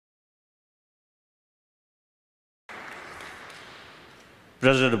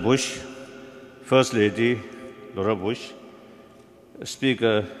President Bush, First Lady Laura Bush,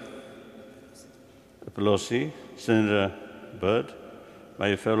 Speaker Pelosi, Senator Byrd,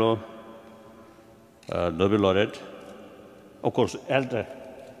 my fellow Nobel laureate, of course,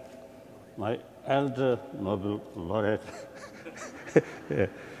 my elder Nobel laureate,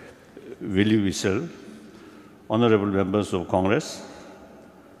 Willie Wissel, honorable members of Congress,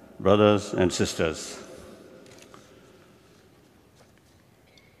 brothers and sisters.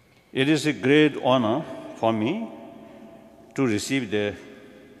 It is a great honor for me to receive the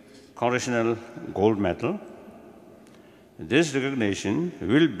Congressional Gold Medal. This recognition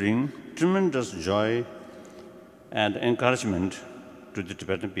will bring tremendous joy and encouragement to the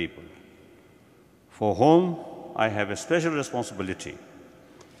Tibetan people, for whom I have a special responsibility.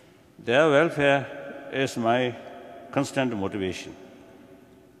 Their welfare is my constant motivation,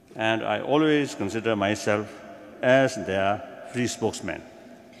 and I always consider myself as their free spokesman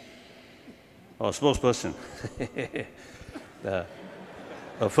or spokesperson.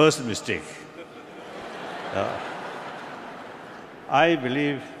 A first mistake. I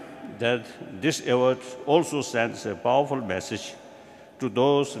believe that this award also sends a powerful message to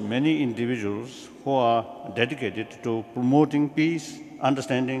those many individuals who are dedicated to promoting peace,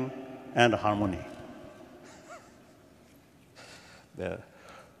 understanding, and harmony.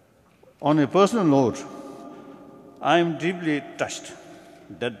 On a personal note, I am deeply touched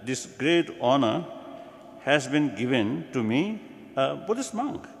that this great honor has been given to me, a Buddhist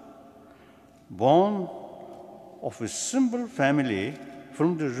monk, born of a simple family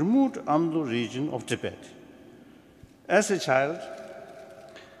from the remote Amdo region of Tibet. As a child,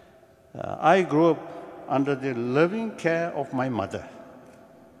 I grew up under the loving care of my mother,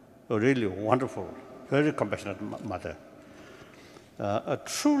 a really wonderful, very compassionate mother, a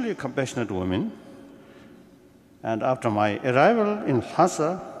truly compassionate woman. And after my arrival in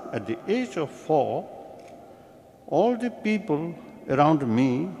Lhasa at the age of 4, all the people around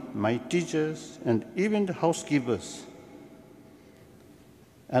me, my teachers, and even the housekeepers,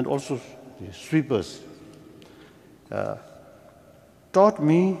 and also the sweepers, taught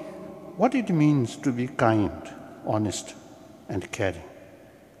me what it means to be kind, honest, and caring.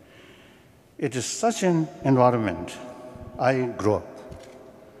 It is such an environment I grew up.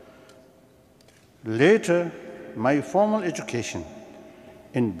 Later, my formal education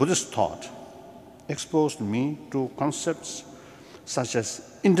in Buddhist thought exposed me to concepts such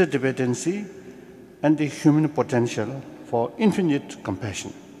as interdependency and the human potential for infinite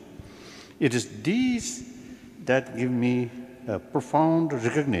compassion. It is these that give me a profound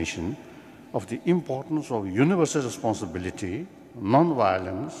recognition of the importance of universal responsibility,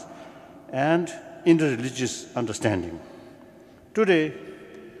 nonviolence, and interreligious understanding. Today,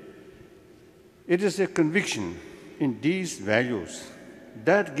 it is a conviction in these values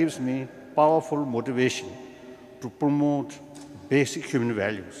that gives me powerful motivation to promote basic human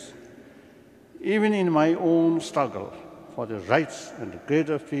values. Even in my own struggle for the rights and the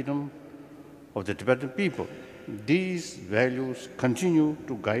greater freedom of the Tibetan people, these values continue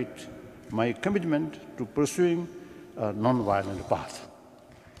to guide my commitment to pursuing a nonviolent path.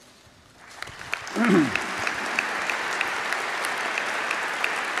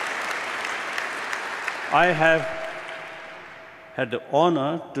 I have had the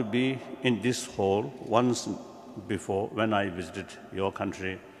honor to be in this hall once before when I visited your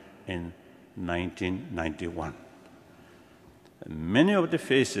country in 1991. Many of the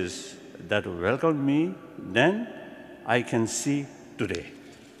faces that welcomed me then, I can see today.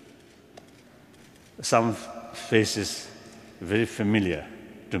 Some faces very familiar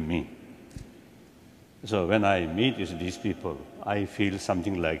to me. So when I meet with these people, I feel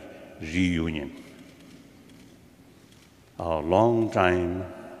something like reunion. A long time,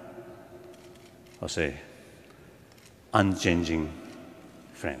 I'll say, unchanging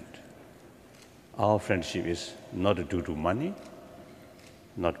friend. Our friendship is not due to money,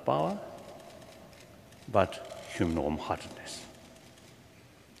 not power, but human warm-heartedness.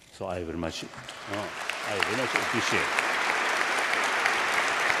 So I very much appreciate.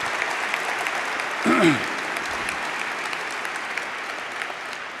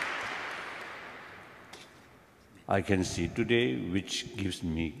 I can see today, which gives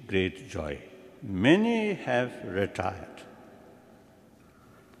me great joy. Many have retired.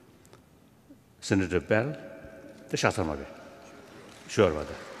 Senator Bell, the Shatamabhe, sure about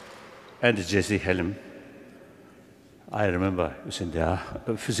that. And J.C. Helm. I remember, you said there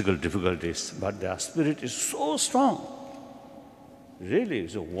are physical difficulties, but their spirit is so strong. Really,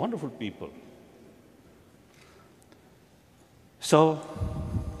 it's a wonderful people. So,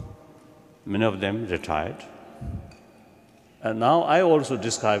 many of them retired. And now I also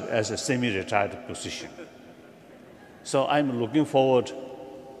describe as a semi-retired position. So I'm looking forward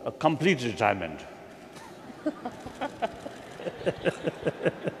a complete retirement.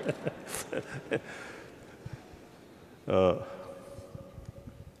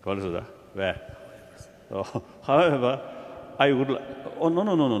 Where? However, I would like,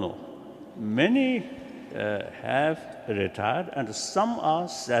 no. Many have retired and some are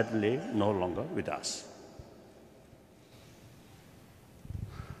sadly no longer with us.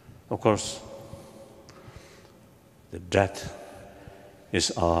 Of course, the death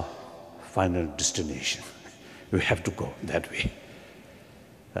is our final destination. We have to go that way.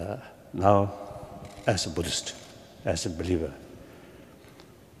 Now, as a Buddhist, as a believer,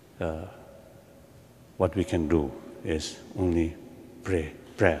 what we can do is only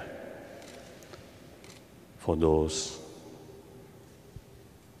prayer for those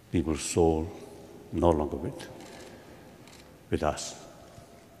people's soul no longer with us.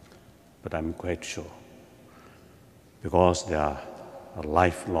 But I'm quite sure, because they are a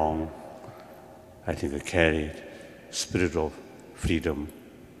lifelong, I think, a carried spirit of freedom,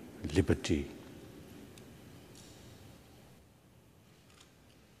 liberty.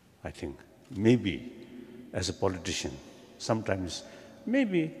 I think maybe as a politician, sometimes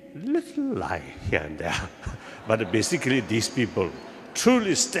maybe a little lie here and there, but basically these people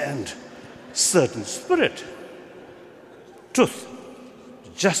truly stand certain spirit, truth,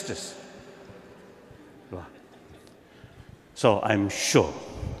 justice. So I'm sure,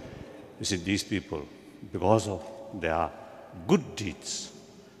 you see, these people, because of their good deeds,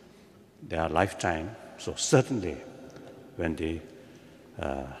 their lifetime, so certainly when they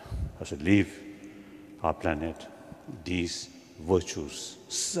leave our planet, these virtues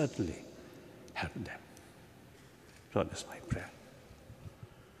certainly help them. So that's my prayer.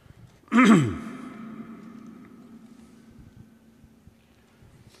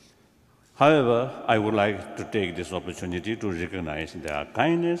 However, I would like to take this opportunity to recognize their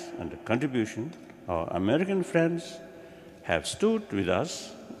kindness and the contribution. Our American friends have stood with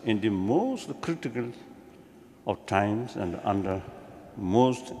us in the most critical of times and under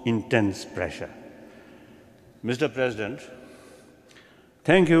most intense pressure. Mr. President,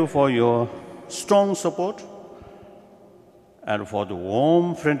 thank you for your strong support and for the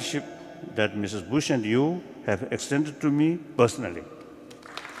warm friendship that Mrs. Bush and you have extended to me personally.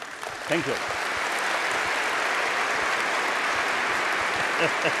 Thank you.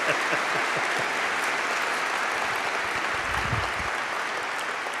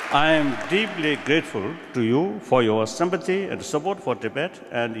 I am deeply grateful to you for your sympathy and support for Tibet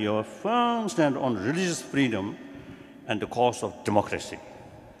and your firm stand on religious freedom and the cause of democracy.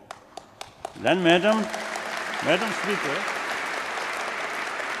 Then, Madam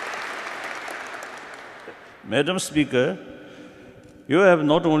Speaker, you have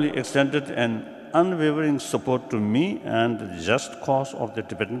not only extended an unwavering support to me and the just cause of the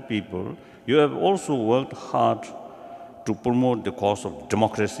Tibetan people, you have also worked hard to promote the cause of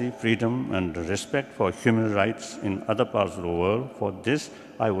democracy, freedom, and respect for human rights in other parts of the world. For this,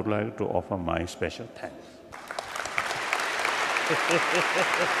 I would like to offer my special thanks.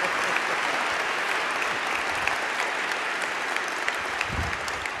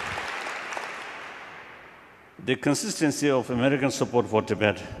 The consistency of American support for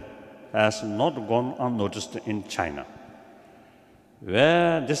Tibet has not gone unnoticed in China,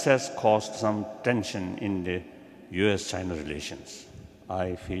 where this has caused some tension in the US-China relations.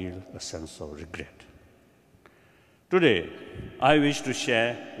 I feel a sense of regret. Today, I wish to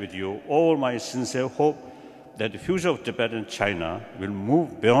share with you all my sincere hope that the future of Tibet and China will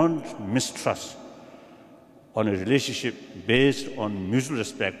move beyond mistrust on a relationship based on mutual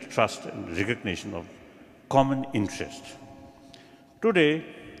respect, trust, and recognition of common interest. Today,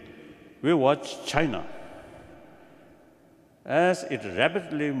 we watch China as it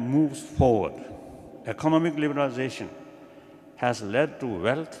rapidly moves forward. Economic liberalization has led to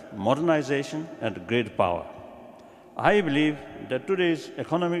wealth, modernization, and great power. I believe that today's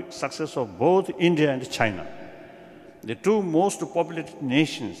economic success of both India and China, the two most populated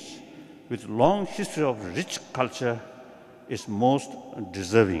nations with long history of rich culture, is most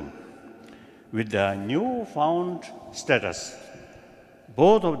deserving. With their newfound status,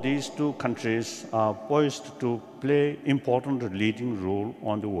 both of these two countries are poised to play important leading role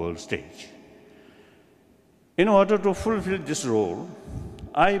on the world stage. In order to fulfill this role,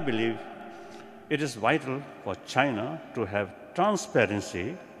 I believe it is vital for China to have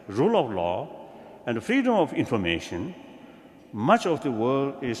transparency, rule of law, and freedom of information. Much of the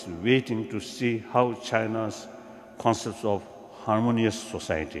world is waiting to see how China's concepts of harmonious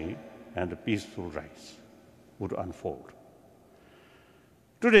society and peaceful rights would unfold.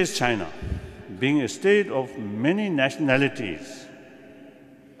 Today's China, being a state of many nationalities,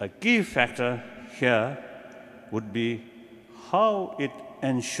 a key factor here would be how it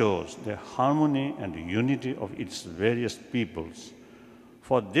ensures the harmony and the unity of its various peoples.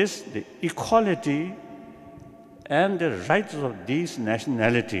 For this, the equality and the rights of these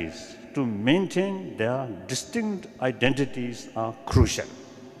nationalities to maintain their distinct identities are crucial.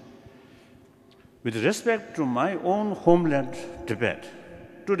 With respect to my own homeland, Tibet,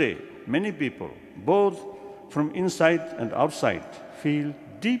 today many people, both from inside and outside, feel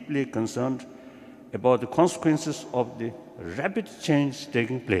deeply concerned about the consequences of the rapid change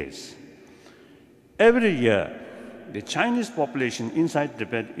taking place. Every year, the Chinese population inside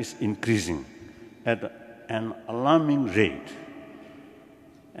Tibet is increasing at an alarming rate.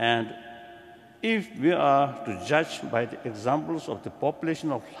 And if we are to judge by the examples of the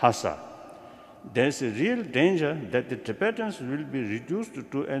population of Lhasa, there is a real danger that the Tibetans will be reduced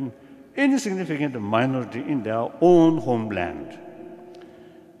to an insignificant minority in their own homeland.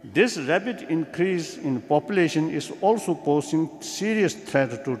 This rapid increase in population is also posing serious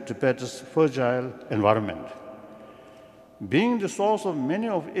threat to Tibet's fragile environment. Being the source of many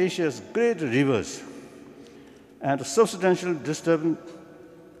of Asia's great rivers and substantial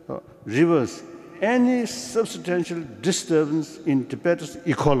any substantial disturbance in Tibet's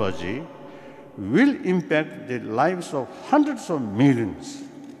ecology will impact the lives of hundreds of millions.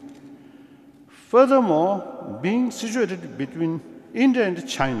 Furthermore, being situated between India and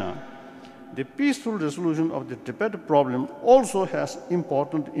China, the peaceful resolution of the Tibet problem also has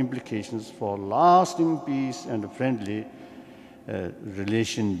important implications for lasting peace and friendly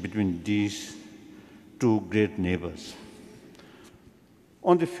relation between these two great neighbors.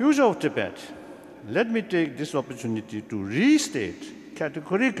 On the future of Tibet, let me take this opportunity to restate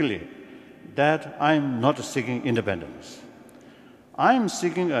categorically that I am not seeking independence. I am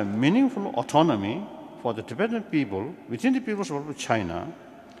seeking a meaningful autonomy for the Tibetan people within the People's Republic of China.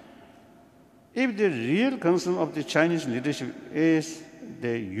 If the real concern of the Chinese leadership is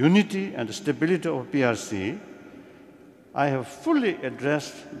the unity and stability of PRC, I have fully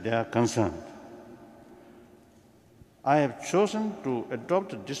addressed their concern. I have chosen to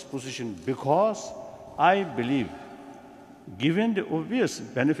adopt this position because I believe, given the obvious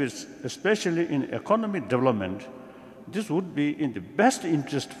benefits, especially in economic development, this would be in the best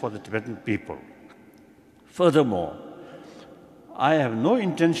interest for the Tibetan people. Furthermore, I have no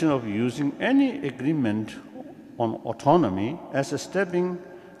intention of using any agreement on autonomy as a stepping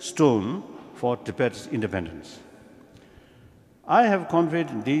stone for Tibet's independence. I have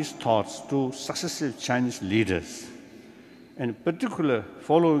conveyed these thoughts to successive Chinese leaders, in particular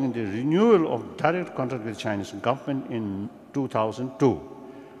following the renewal of direct contact with the Chinese government in 2002.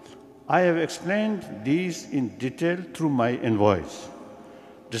 I have explained these in detail through my envoys.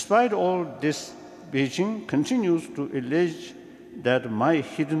 Despite all this, Beijing continues to allege that my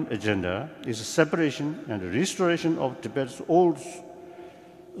hidden agenda is a separation and restoration of Tibet's old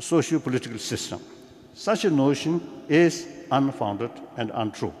socio-political system. Such a notion is unfounded and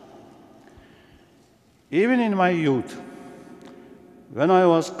untrue. Even in my youth, when I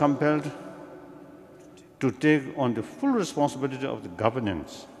was compelled to take on the full responsibility of the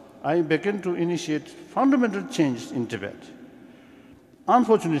governance, I began to initiate fundamental changes in Tibet.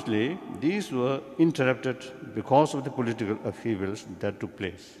 Unfortunately, these were interrupted because of the political upheavals that took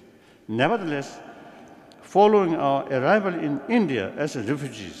place. Nevertheless, following our arrival in India as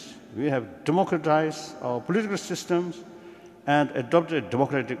refugees, we have democratized our political systems and adopted a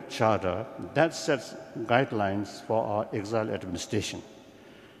democratic charter that sets guidelines for our exile administration.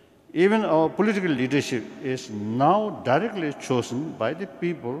 Even our political leadership is now directly chosen by the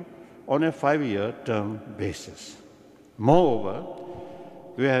people on a 5-year term basis. Moreover,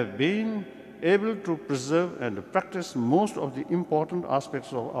 we have been able to preserve and practice most of the important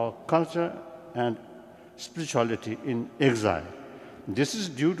aspects of our culture and spirituality in exile. This is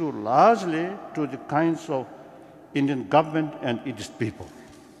due to largely to the kinds of Indian government and its people.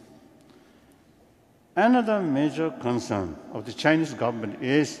 Another major concern of the Chinese government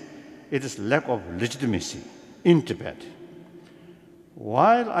is its lack of legitimacy in Tibet.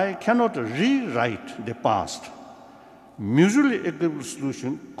 While I cannot rewrite the past, mutually agreeable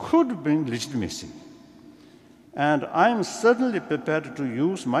solution could bring legitimacy. And I am certainly prepared to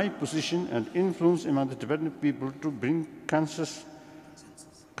use my position and influence among the Tibetan people to bring consensus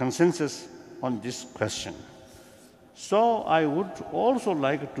on this question. So I would also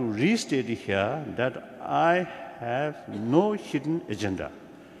like to restate here that I have no hidden agenda.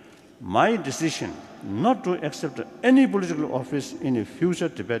 My decision not to accept any political office in a future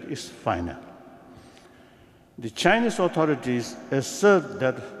Tibet is final. The Chinese authorities assert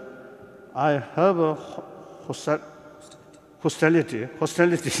that I have a hostility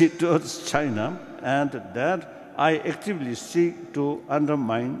towards China and that I actively seek to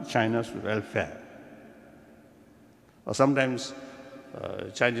undermine China's welfare. Or sometimes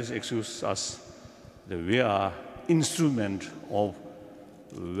Chinese accuse us that we are instrument of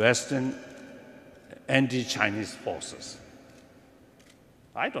Western anti-Chinese forces.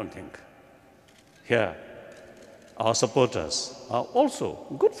 I don't think. Here, our supporters are also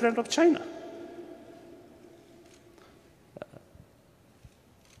good friends of China.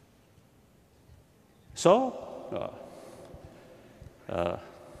 So,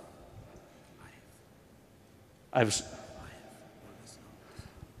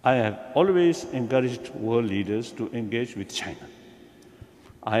 I have always encouraged world leaders to engage with China.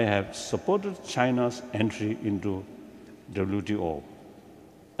 I have supported China's entry into WTO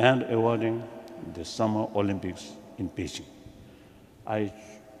and awarding the Summer Olympics in Beijing. I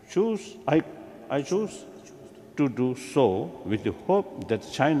choose to do so with the hope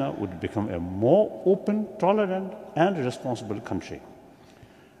that China would become a more open, tolerant, and responsible country.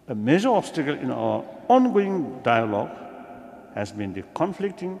 A major obstacle in our ongoing dialogue has been the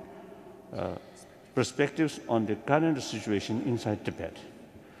conflicting perspectives on the current situation inside Tibet.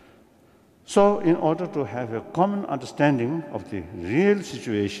 So, in order to have a common understanding of the real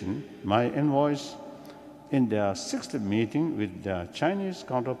situation, my envoys, in their 6th meeting with their Chinese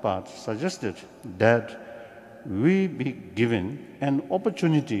counterparts, suggested that we be given an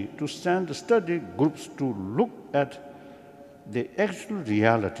opportunity to send study groups to look at the actual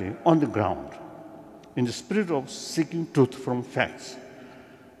reality on the ground, in the spirit of seeking truth from facts.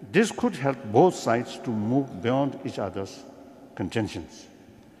 This could help both sides to move beyond each other's contentions.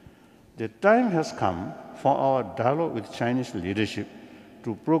 The time has come for our dialogue with Chinese leadership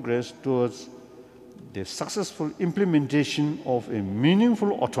to progress towards the successful implementation of a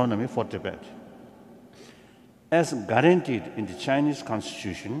meaningful autonomy for Tibet. As guaranteed in the Chinese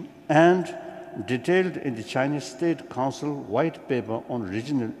Constitution and detailed in the Chinese State Council White Paper on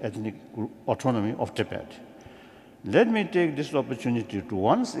Regional Ethnic Autonomy of Tibet. Let me take this opportunity to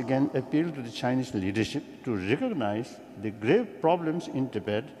once again appeal to the Chinese leadership to recognize the grave problems in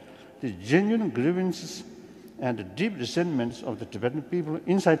Tibet, the genuine grievances and the deep resentments of the Tibetan people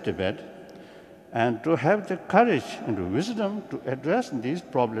inside Tibet, and to have the courage and the wisdom to address these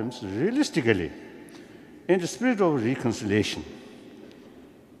problems realistically in the spirit of reconciliation.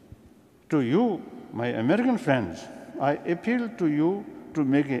 To you, my American friends, I appeal to you to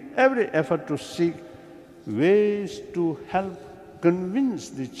make every effort to seek ways to help convince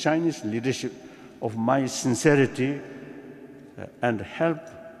the Chinese leadership of my sincerity and help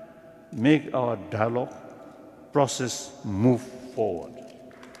make our dialogue process move forward.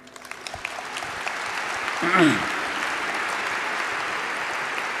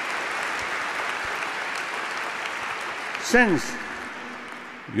 Since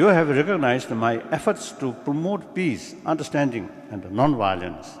you have recognized my efforts to promote peace, understanding, and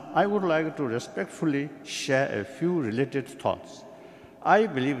nonviolence, I would like to respectfully share a few related thoughts. I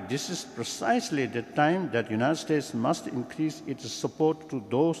believe this is precisely the time that the United States must increase its support to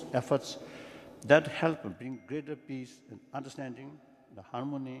those efforts that help bring greater peace and understanding, the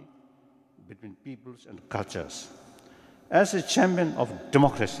harmony between peoples and cultures. As a champion of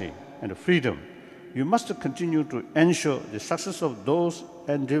democracy and freedom, you must continue to ensure the success of those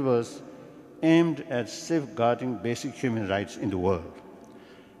endeavors aimed at safeguarding basic human rights in the world.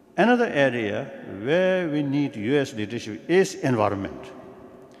 Another area where we need US leadership is environment.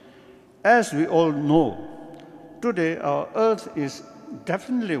 As we all know, today our Earth is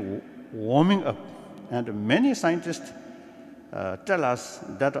definitely warming up, and many scientists tell us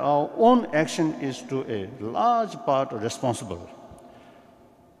that our own action is to a large part responsible.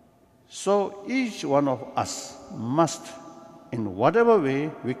 So each one of us must, in whatever way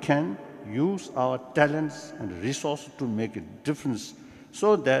we can, use our talents and resources to make a difference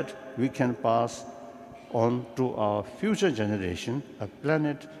so that we can pass on to our future generation a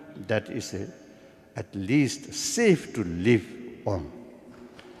planet that is at least safe to live on.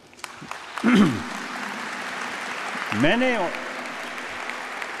 Many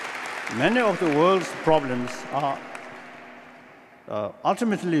of the world's problems are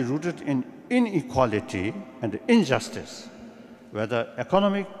ultimately rooted in inequality and injustice, whether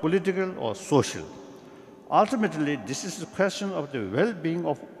economic, political, or social. Ultimately, this is a question of the well-being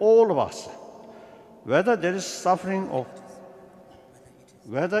of all of us, whether it is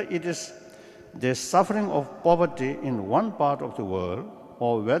the suffering of poverty in one part of the world,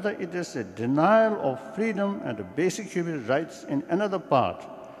 or whether it is a denial of freedom and basic human rights in another part.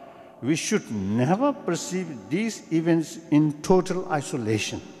 we should never perceive these events in total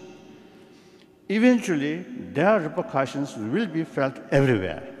isolation. Eventually, their repercussions will be felt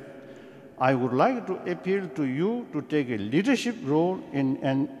everywhere. I would like to appeal to you to take a leadership role in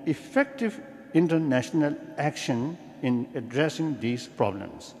an effective international action in addressing these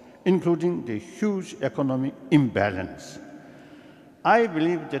problems, including the huge economic imbalance. I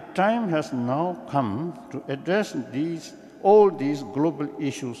believe the time has now come to address all these global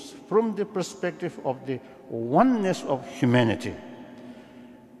issues from the perspective of the oneness of humanity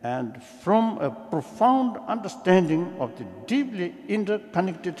and from a profound understanding of the deeply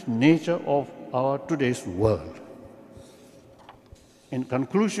interconnected nature of our today's world. In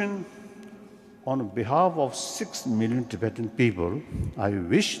conclusion, on behalf of 6 million Tibetan people, I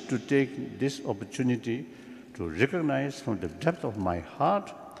wish to take this opportunity to recognize from the depth of my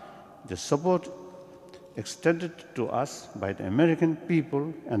heart the support extended to us by the American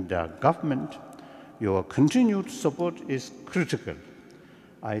people and their government. Your continued support is critical.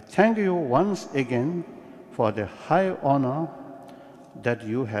 I thank you once again for the high honor that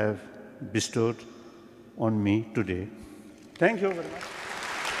you have bestowed on me today. Thank you very much.